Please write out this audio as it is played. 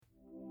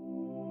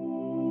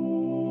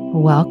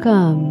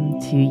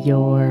Welcome to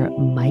your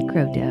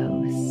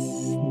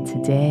microdose.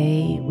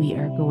 Today we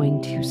are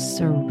going to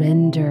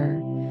surrender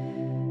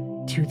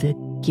to the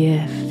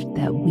gift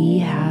that we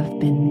have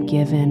been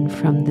given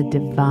from the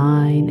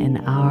divine and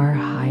our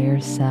higher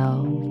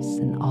selves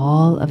and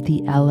all of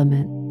the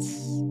elements.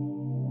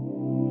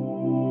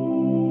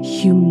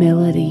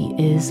 Humility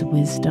is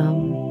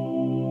wisdom.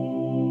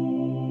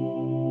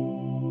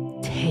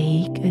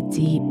 Take a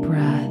deep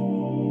breath.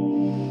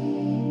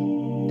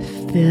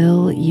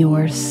 Fill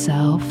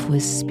yourself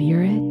with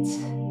spirit.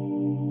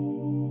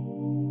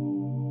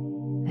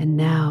 And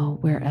now,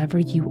 wherever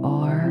you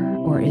are,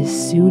 or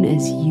as soon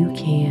as you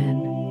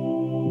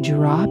can,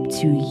 drop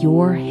to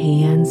your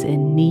hands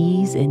and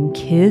knees and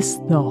kiss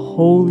the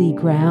holy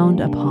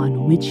ground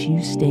upon which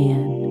you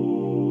stand.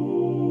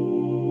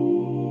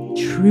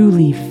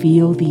 Truly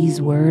feel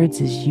these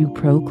words as you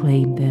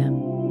proclaim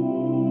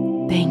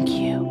them. Thank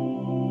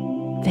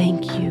you.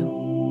 Thank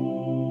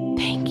you.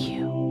 Thank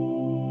you.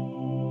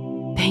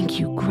 Thank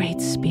you,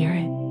 Great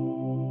Spirit.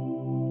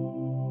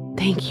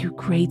 Thank you,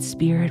 Great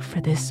Spirit,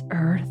 for this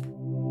earth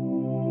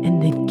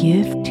and the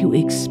gift to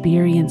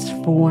experience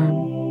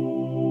form.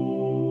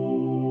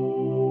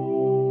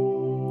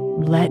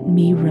 Let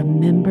me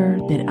remember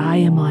that I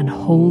am on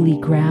holy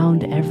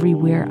ground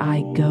everywhere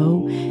I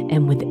go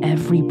and with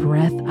every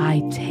breath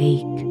I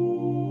take.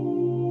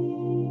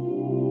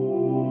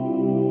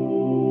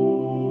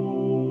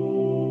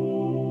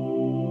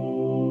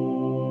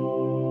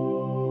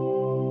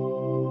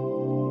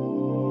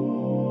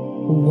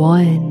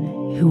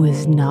 One who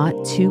is not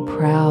too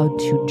proud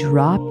to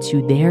drop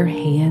to their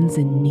hands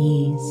and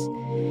knees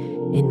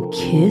and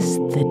kiss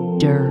the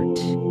dirt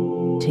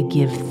to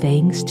give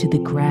thanks to the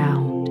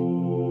ground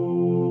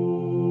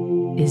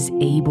is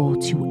able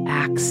to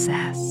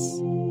access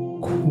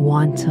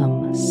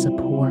quantum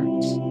support.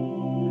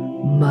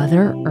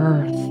 Mother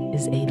Earth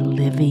is a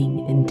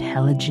living,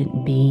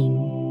 intelligent being.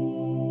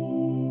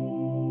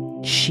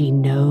 She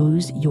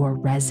knows your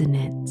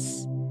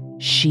resonance.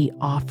 She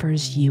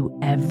offers you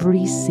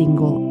every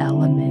single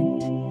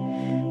element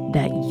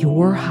that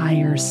your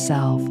higher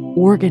self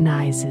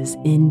organizes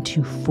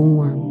into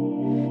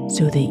form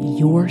so that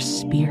your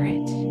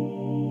spirit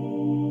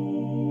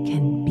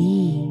can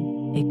be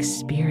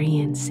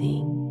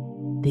experiencing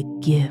the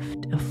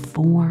gift of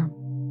form.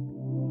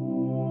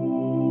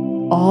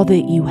 All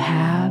that you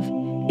have,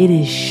 it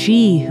is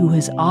she who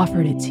has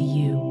offered it to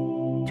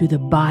you through the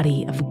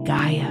body of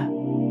Gaia,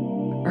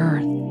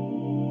 Earth.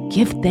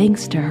 Give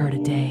thanks to her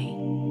today.